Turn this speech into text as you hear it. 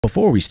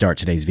Before we start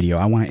today's video,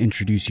 I want to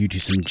introduce you to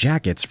some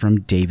jackets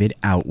from David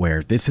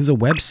Outwear. This is a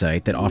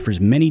website that offers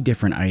many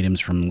different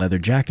items from leather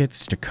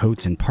jackets to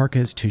coats and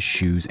parkas to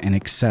shoes and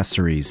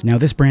accessories. Now,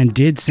 this brand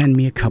did send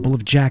me a couple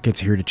of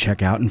jackets here to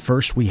check out, and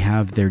first we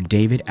have their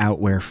David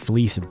Outwear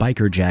fleece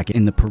biker jacket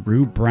in the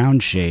Peru brown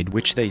shade,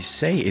 which they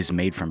say is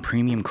made from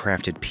premium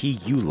crafted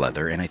PU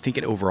leather, and I think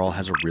it overall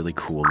has a really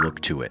cool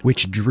look to it,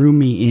 which drew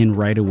me in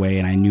right away,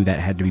 and I knew that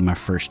had to be my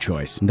first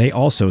choice. They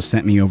also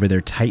sent me over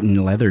their Titan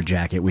leather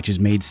jacket, which is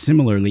made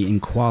similarly in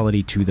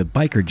quality to the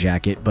biker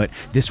jacket, but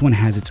this one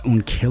has its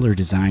own killer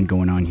design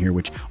going on here,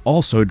 which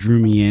also drew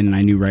me in, and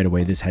I knew right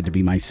away this had to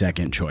be my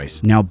second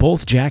choice. Now,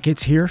 both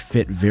jackets here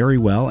fit very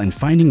well, and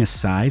finding a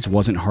size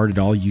wasn't hard at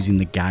all using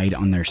the guide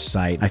on their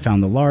site. I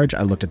found the large,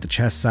 I looked at the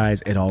chest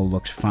size, it all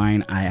looked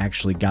fine. I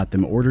actually got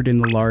them ordered in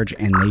the large,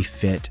 and they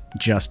fit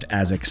just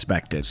as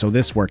expected, so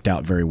this worked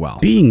out very well.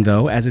 Being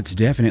though, as it's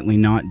definitely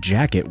not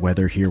jacket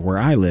weather here where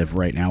I live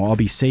right now, I'll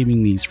be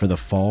saving these for the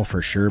fall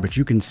for sure, but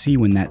you can see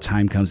when that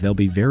time comes, they'll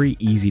be very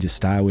easy to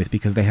style with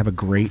because they have a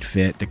great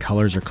fit. The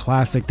colors are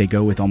classic, they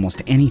go with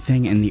almost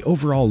anything, and the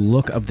overall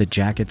look of the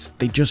jackets,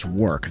 they just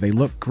work. They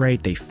look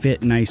great, they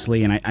fit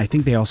nicely, and I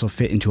think they also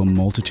fit into a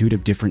multitude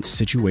of different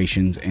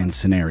situations and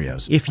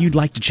scenarios. If you'd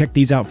like to check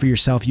these out for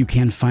yourself, you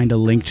can find a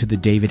link to the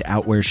David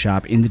Outwear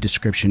shop in the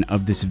description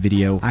of this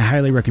video. I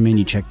highly recommend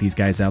you check these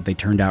guys out. They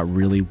turned out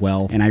really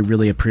well, and I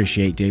really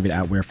appreciate David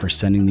Outwear for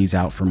sending these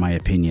out for my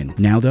opinion.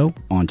 Now though,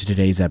 on to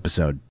today's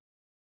episode.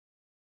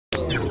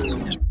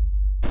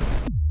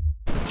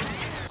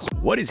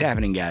 What is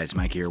happening, guys?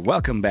 Mike here.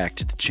 Welcome back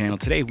to the channel.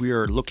 Today we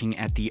are looking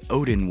at the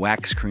ODIN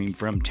wax cream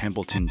from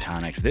Templeton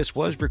Tonics. This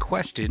was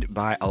requested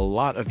by a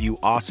lot of you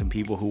awesome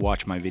people who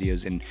watch my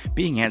videos, and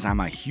being as I'm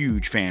a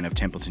huge fan of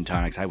Templeton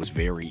Tonics, I was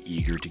very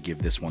eager to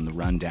give this one the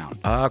rundown.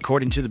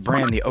 According to the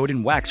brand, the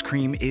ODIN wax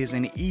cream is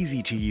an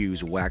easy to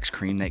use wax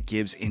cream that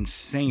gives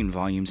insane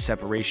volume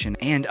separation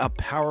and a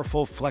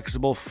powerful,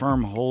 flexible,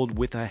 firm hold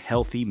with a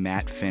healthy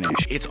matte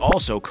finish. It's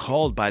also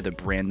called by the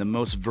brand the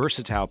most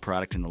versatile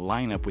product in the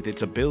lineup, with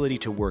its ability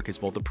to work as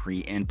both a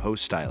pre and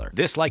post styler.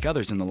 This, like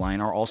others in the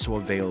line, are also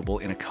available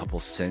in a couple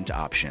scent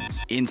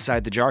options.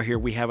 Inside the jar here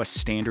we have a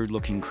standard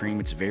looking cream.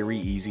 It's very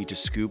easy to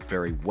scoop,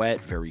 very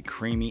wet, very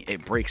creamy.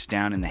 It breaks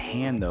down in the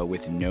hand though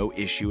with no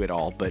issue at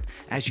all, but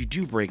as you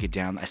do break it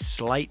down, a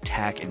slight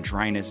tack and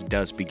dryness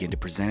does begin to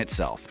present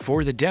itself.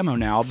 For the demo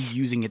now, I'll be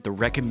using it the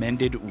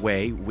recommended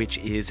way, which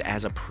is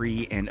as a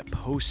pre and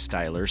post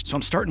styler. So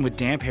I'm starting with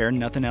damp hair,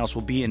 nothing else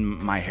will be in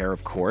my hair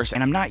of course,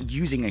 and I'm not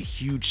using a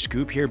huge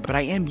scoop here, but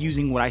I am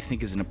using what I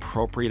think is an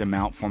appropriate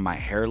amount for my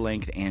hair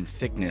length and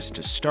thickness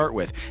to start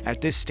with. At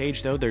this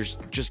stage though, there's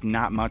just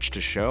not much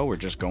to show. We're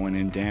just going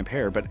in damp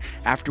hair, but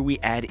after we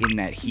add in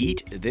that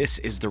heat, this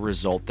is the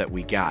result that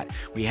we got.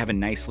 We have a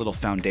nice little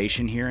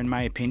foundation here in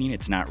my opinion.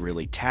 It's not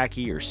really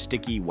tacky or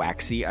sticky,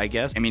 waxy, I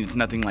guess. I mean, it's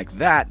nothing like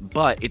that,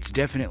 but it's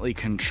definitely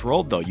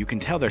controlled though. You can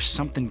tell there's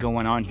something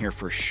going on here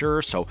for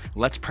sure, so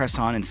let's press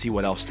on and see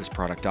what else this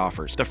product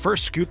offers. The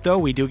first scoop though,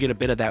 we do get a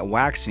bit of that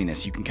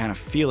waxiness. You can kind of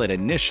feel it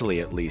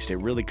initially at least. It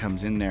really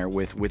comes in there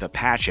with a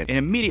passion. It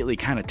immediately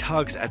kind of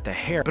tugs at the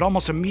hair, but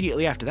almost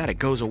immediately after that it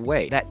goes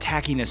away. That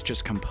tackiness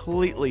just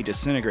completely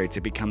disintegrates.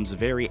 It becomes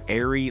very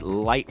airy,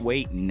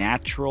 lightweight,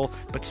 natural,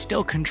 but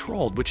still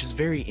controlled, which is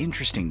very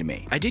interesting to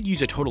me. I did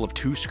use a total of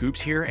 2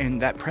 scoops here,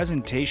 and that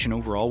presentation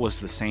overall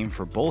was the same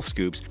for both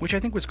scoops, which I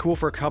think was cool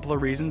for a couple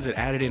of reasons. It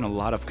added in a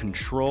lot of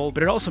control,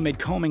 but it also made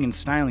combing and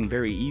styling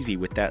very easy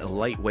with that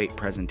lightweight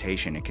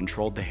presentation. It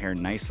controlled the hair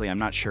nicely. I'm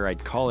not sure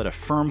I'd call it a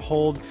firm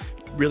hold,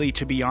 really,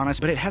 to be honest,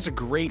 but it has a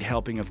great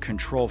helping of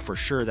control for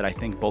sure that I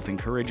think both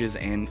encourages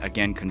and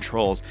again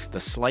controls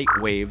the slight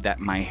wave that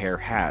my hair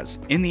has.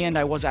 In the end,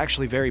 I was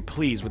actually very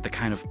pleased with the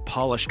kind of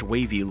polished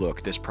wavy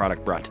look this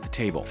product brought to the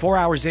table. 4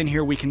 hours in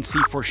here, we can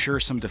see for sure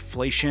some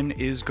deflation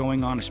is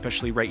going on,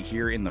 especially right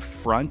here in the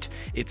front.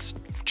 It's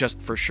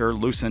just for sure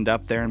loosened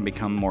up there and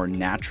become more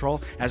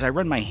natural. As I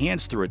run my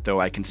hands through it though,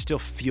 I can still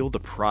feel the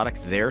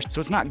product there, so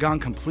it's not gone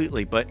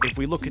completely, but if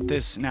we look at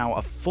this now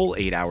a full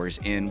 8 hours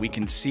in, we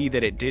can see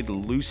that it did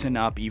loosen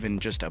up even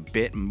just a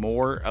bit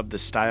more of the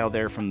style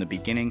there from the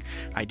beginning.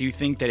 I do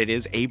think that it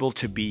is able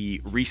to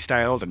be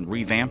restyled and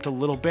revamped a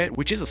little bit,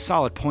 which is a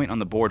solid point on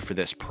the board for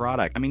this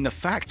product. I mean, the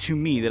fact to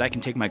me that I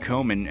can take my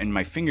comb and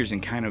my fingers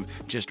and kind of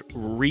just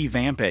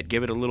revamp it,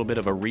 give it a little bit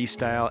of a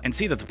restyle, and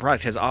see that the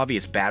product has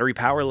obvious battery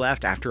power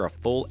left after a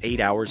full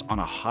 8 hours on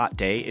a hot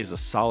day is a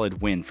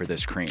solid win for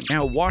this cream.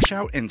 Now,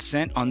 washout and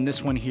scent on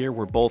this one here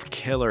were both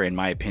killer in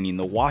my opinion.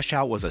 The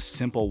washout was a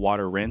simple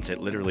water rinse. It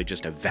literally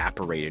just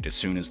evaporated as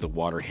soon as the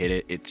water hit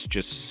it. It's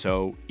just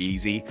so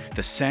easy.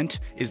 The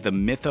scent is the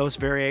Mythos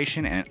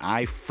variation, and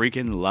I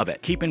freaking love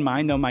it. Keep in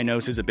mind though, my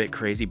nose is a bit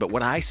crazy, but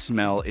what I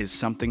smell is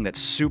something that's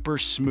super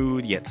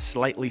smooth yet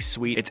slightly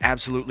sweet. It's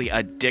absolutely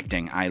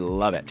addicting. I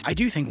love it. I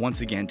do think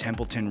once again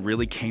Templeton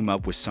really came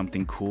up with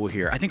something cool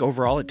here. I think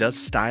overall it does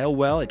style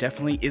well. It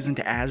definitely isn't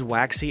as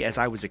waxy as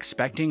I was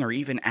expecting or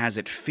even as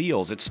it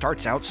feels. It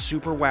starts out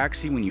super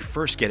waxy when you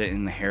first get it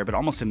in the hair, but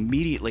almost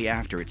immediately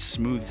after it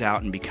smooths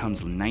out and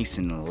becomes nice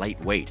and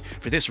lightweight.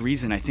 For this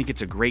reason, I think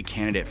it's a great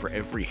candidate for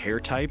every hair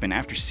type, and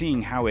after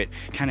seeing how it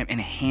kind of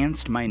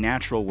enhanced my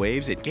natural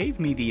waves, it gave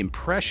me the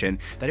impression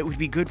that it would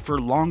be good for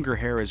longer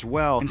hair as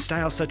well, in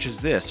styles such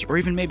as this, or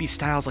even maybe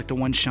styles like the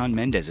one Shawn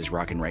Mendes is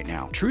rocking right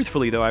now.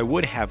 Truthfully though, I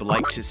would have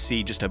liked to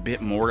see just a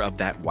bit more of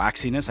that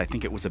waxiness. I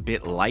think it was a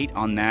bit light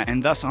on that,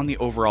 and thus on the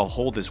overall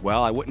hold as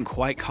well. I wouldn't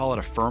quite call it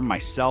a firm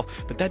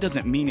myself, but that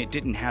doesn't mean it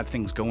didn't have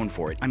things going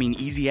for it. I mean,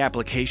 easy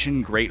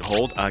application, great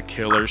hold, a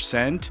killer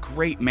scent,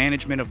 great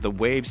management of the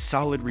waves,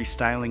 solid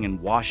restyling and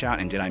washout,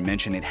 and did I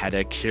mention it had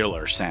a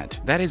killer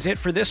scent. That is it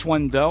for this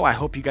one though. I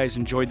hope you guys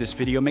enjoyed this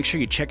video. Make sure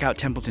you check out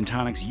Templeton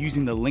Tonics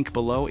using the link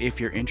below if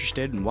you're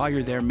interested, and while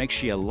you're there, make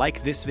sure you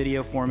like this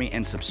video for me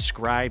and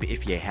subscribe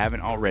if you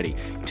haven't already.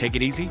 Take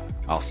it easy.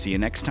 I'll see you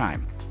next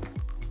time.